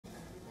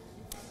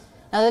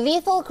Now, the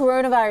lethal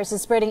coronavirus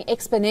is spreading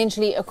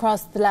exponentially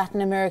across the Latin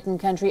American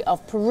country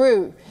of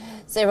Peru.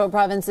 Several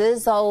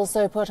provinces are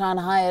also put on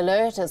high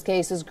alert as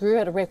cases grew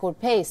at a record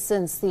pace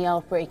since the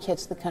outbreak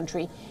hit the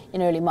country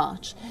in early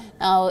March.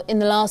 Now, in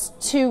the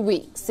last 2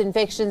 weeks,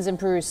 infections in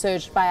Peru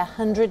surged by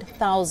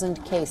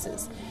 100,000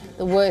 cases,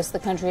 the worst the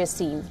country has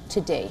seen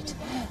to date.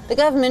 The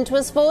government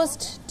was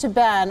forced to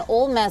ban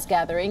all mass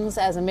gatherings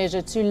as a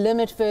measure to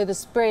limit further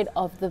spread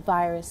of the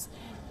virus.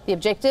 The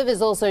objective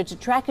is also to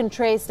track and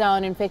trace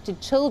down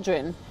infected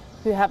children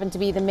who happen to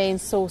be the main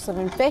source of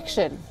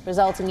infection,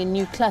 resulting in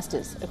new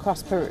clusters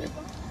across Peru.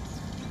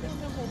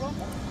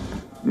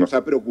 Nos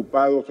ha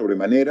preocupado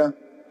sobremanera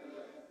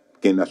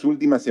que en las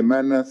últimas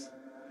semanas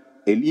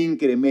el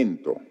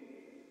incremento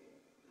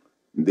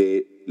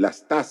de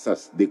las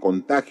tasas de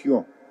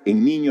contagio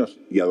en niños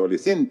y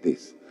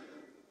adolescentes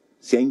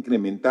se ha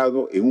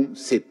incrementado en un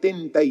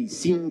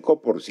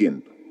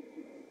 75%.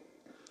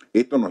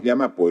 Esto nos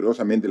llama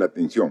poderosamente la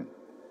atención.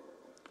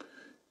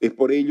 Es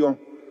por ello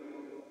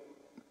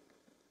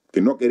que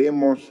no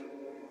queremos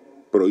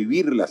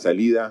prohibir la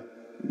salida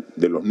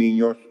de los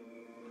niños,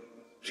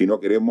 sino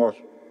queremos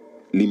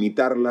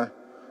limitarla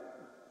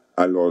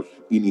a los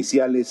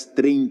iniciales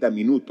 30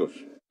 minutos.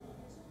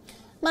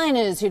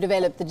 Minors who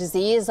develop the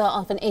disease are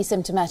often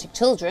asymptomatic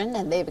children,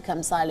 and they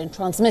become silent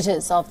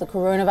transmitters of the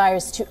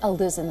coronavirus to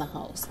elders in the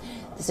house.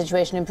 The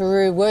situation in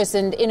Peru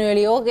worsened in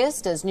early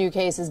August as new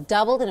cases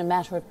doubled in a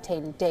matter of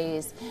 10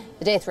 days.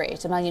 The death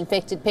rate among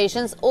infected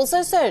patients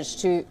also surged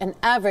to an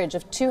average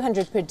of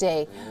 200 per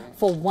day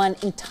for one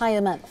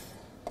entire month.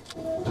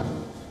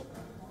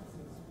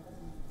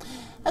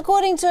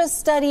 According to a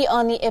study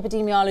on the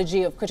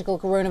epidemiology of critical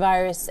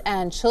coronavirus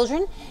and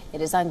children,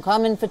 it is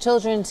uncommon for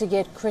children to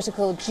get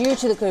critical due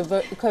to the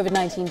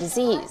COVID-19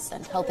 disease.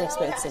 And health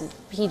experts in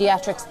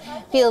pediatrics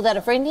feel that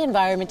a friendly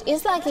environment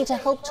is likely to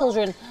help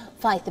children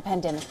fight the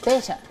pandemic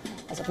better.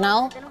 As of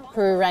now,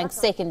 Peru ranks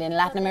second in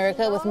Latin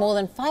America with more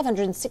than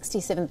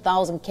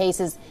 567,000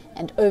 cases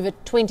and over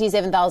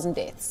 27,000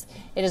 deaths.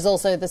 It is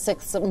also the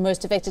sixth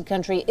most affected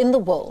country in the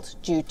world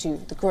due to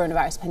the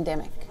coronavirus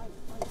pandemic.